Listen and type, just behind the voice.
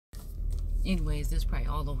Anyways, this is probably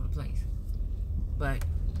all over the place. But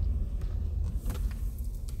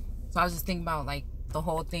so I was just thinking about like the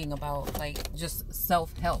whole thing about like just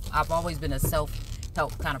self-help. I've always been a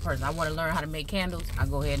self-help kind of person. I want to learn how to make candles, I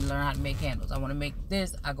go ahead and learn how to make candles. I want to make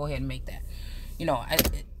this, I go ahead and make that. You know,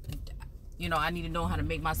 I need to know how to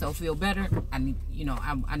make myself feel better. I need,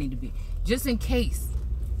 I need to be, just in case.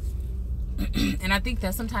 And I think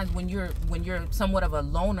that sometimes when you're somewhat of a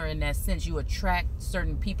loner in that sense, you attract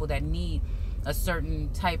certain people that need a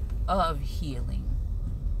certain type of healing.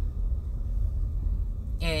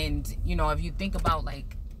 And if you think about,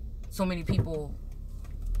 like, so many people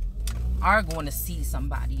are going to see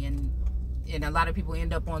somebody, and a lot of people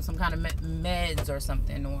end up on some kind of meds or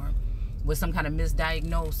something, or with some kind of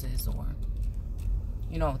misdiagnosis, or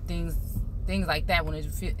things like that, when it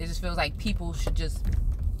just feels like people should just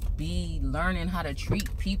be learning how to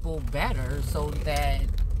treat people better, so that,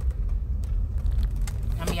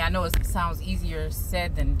 I know it sounds easier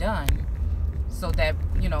said than done, so that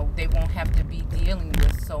they won't have to be dealing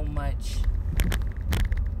with so much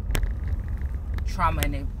trauma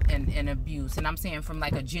and abuse. And I'm saying from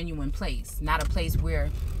like a genuine place, not a place where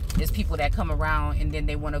there's people that come around and then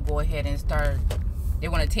they want to go ahead and they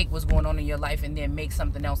want to take what's going on in your life and then make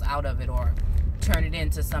something else out of it, or turn it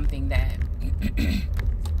into something that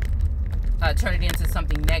turn it into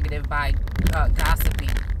something negative by gossiping,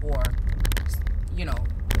 or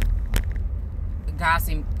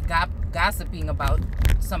gossiping about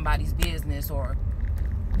somebody's business or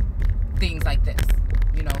things like this.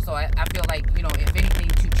 So I feel like, if anything,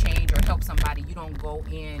 to change or help somebody, you don't go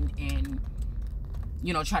in and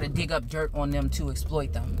try to dig up dirt on them to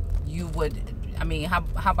exploit them. You would,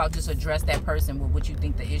 how about just address that person with what you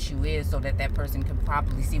think the issue is, so that that person can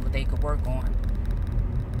probably see what they could work on,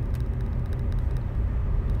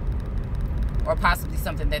 or possibly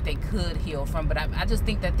something that they could heal from. But I just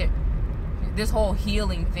think that this whole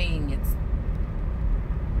healing thing,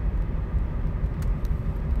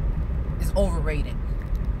 it's overrated,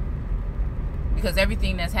 because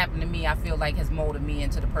everything that's happened to me, I feel like, has molded me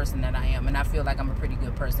into the person that I am, and I feel like I'm a pretty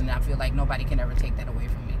good person, and I feel like nobody can ever take that away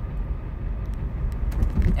from me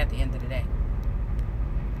at the end of the day.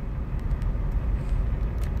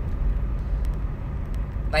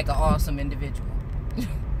 Like an awesome individual.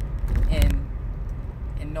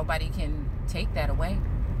 and nobody can take that away.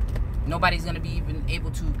 Nobody's gonna be even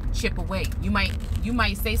able to chip away. You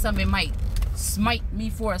might say something, it might smite me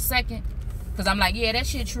for a second, because I'm like, yeah, that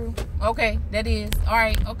shit true. Okay, that is. All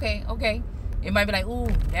right, okay. It might be like, ooh,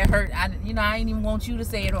 that hurt. I ain't even want you to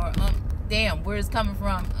say it, or damn, where it's coming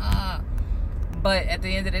from. But at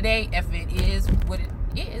the end of the day, if it is what it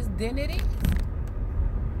is, then it is.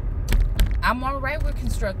 I'm all right with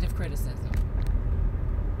constructive criticism.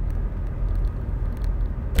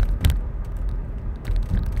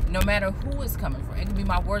 No matter who it's coming from. It could be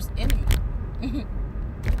my worst enemy.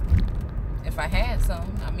 If I had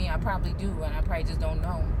some, I probably do, and I probably just don't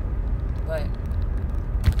know. But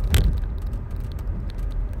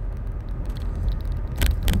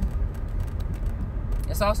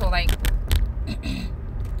it's also like,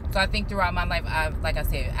 so I think throughout my life, like I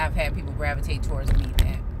said, I've had people gravitate towards me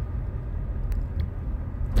that,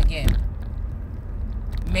 again,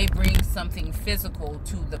 may bring something physical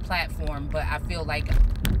to the platform, but I feel like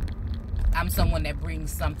I'm someone that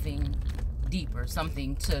brings something deeper,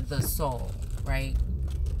 something to the soul, right?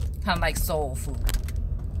 Kind of like soul food.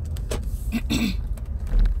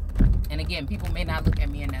 And again, people may not look at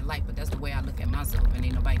me in that light, but that's the way I look at myself, and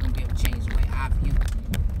ain't nobody gonna be able to change the way I view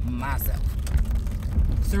myself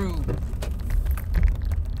through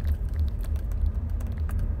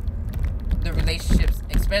the relationships,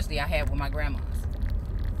 especially I had with my grandmas.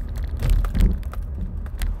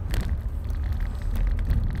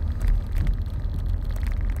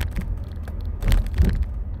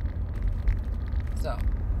 So,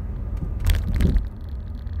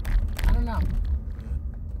 I don't know.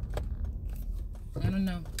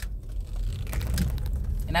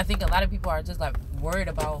 And I think a lot of people are just like worried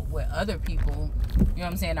about what other people,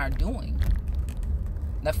 are doing.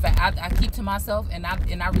 The fact I keep to myself, and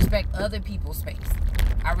I respect other people's space.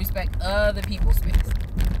 I respect other people's space.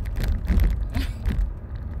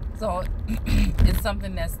 So it's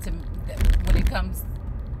something that when it comes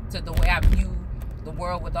to the way I view the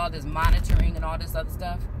world with all this monitoring and all this other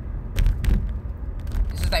stuff,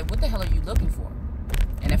 it's just like, what the hell are you looking for?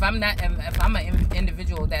 And if I'm an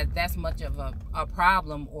individual that's much of a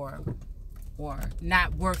problem or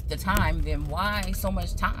not worth the time, then why so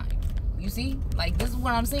much time? You see, like, this is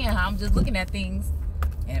what I'm saying, how I'm just looking at things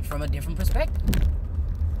and from a different perspective.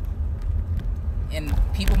 And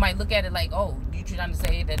people might look at it like, oh, you trying to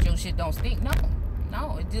say that your shit don't stink? No,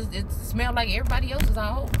 No, it smelled like everybody else's, I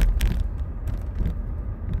hope.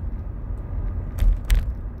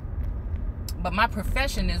 But my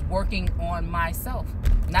profession is working on myself,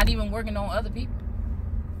 not even working on other people.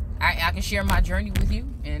 I can share my journey with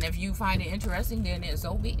you, and if you find it interesting, then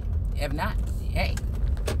so be it. If not, hey.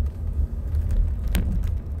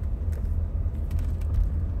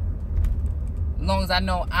 As long as I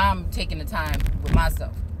know I'm taking the time with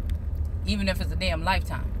myself, even if it's a damn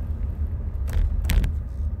lifetime.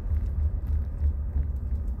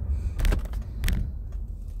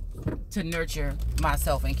 To nurture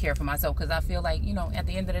myself and care for myself, because I feel like, at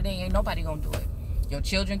the end of the day, ain't nobody gonna do it. Your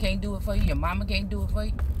children can't do it for you. Your mama can't do it for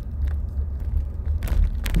you.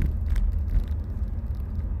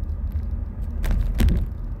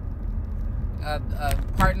 A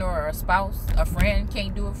partner or a spouse, a friend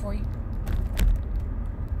can't do it for you.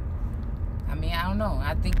 I mean, I don't know.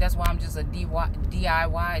 I think that's why I'm just a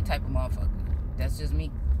DIY type of motherfucker. That's just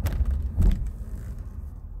me.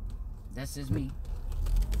 That's just me.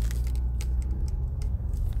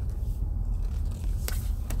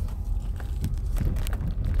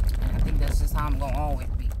 And I think that's just how I'm gonna always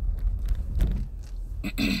be.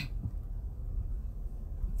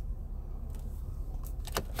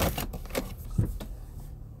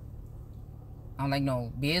 I don't like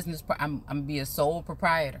no business. I'm gonna be a sole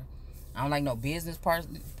proprietor. I don't like no business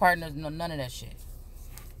partners. No, none of that shit.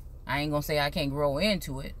 I ain't gonna say I can't grow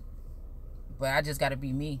into it, but I just gotta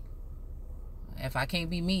be me. If I can't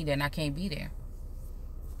be me, then I can't be there.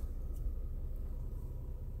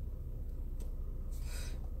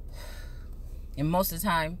 And most of the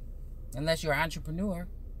time, unless you're an entrepreneur,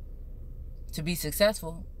 to be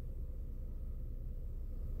successful,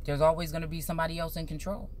 there's always going to be somebody else in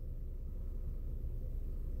control.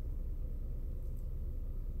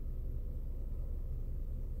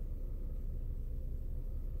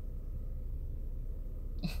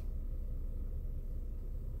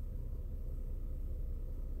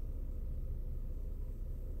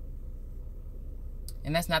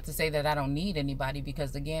 And that's not to say that I don't need anybody,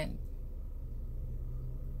 because again,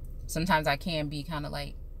 sometimes I can be kind of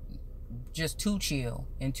like just too chill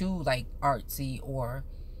and too like artsy or,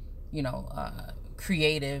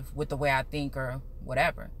 creative with the way I think or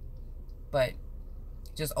whatever. But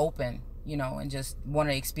just open, and just want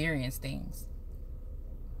to experience things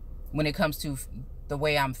when it comes to the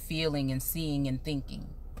way I'm feeling and seeing and thinking.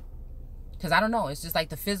 Because I don't know, it's just like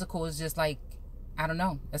the physical is just like, I don't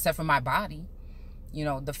know, except for my body.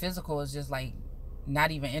 The physical is just like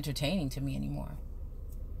not even entertaining to me anymore.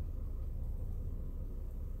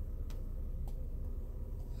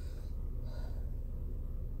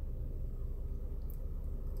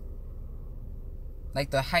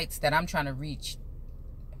 Like the heights that I'm trying to reach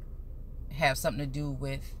have something to do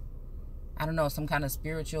with, I don't know, some kind of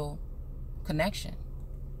spiritual connection.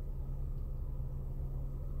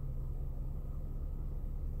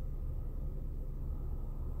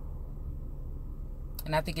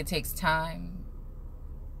 And I think it takes time,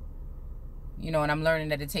 and I'm learning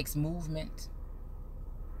that it takes movement,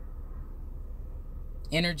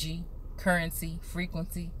 energy, currency,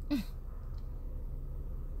 frequency.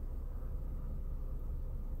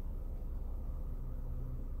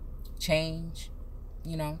 Change,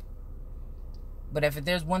 But if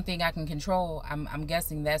there's one thing I can control, I'm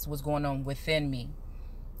guessing that's what's going on within me.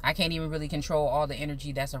 I can't even really control all the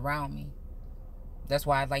energy that's around me. That's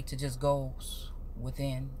why I'd like to just go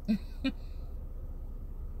within.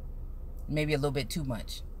 Maybe a little bit too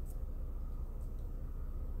much.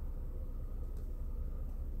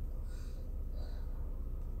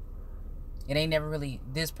 It ain't never really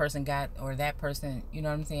this person got or that person, you know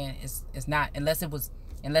what I'm saying? It's not, unless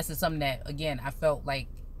it's something that, again, I felt like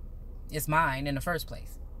it's mine in the first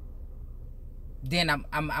place. Then I'm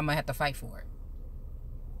gonna have to fight for it.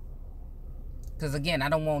 Because again, I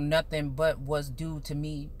don't want nothing but what's due to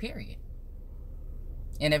me, period.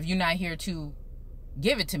 And if you're not here to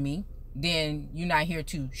give it to me, then you're not here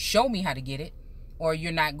to show me how to get it, or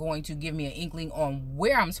you're not going to give me an inkling on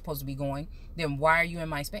where I'm supposed to be going, then why are you in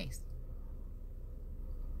my space?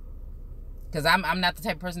 Because I'm not the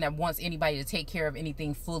type of person that wants anybody to take care of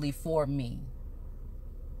anything fully for me.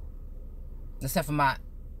 Except for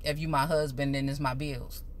if you my husband, then it's my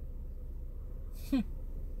bills.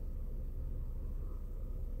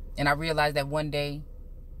 And I realized that one day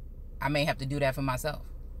I may have to do that for myself.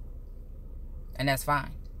 And that's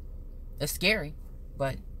fine. It's scary,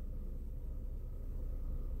 but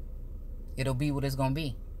it'll be what it's going to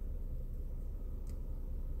be.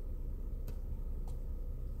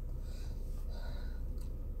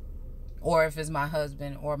 Or if it's my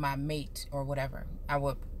husband or my mate or whatever, I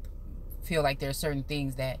would feel like there's certain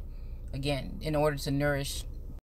things that again, in order to nourish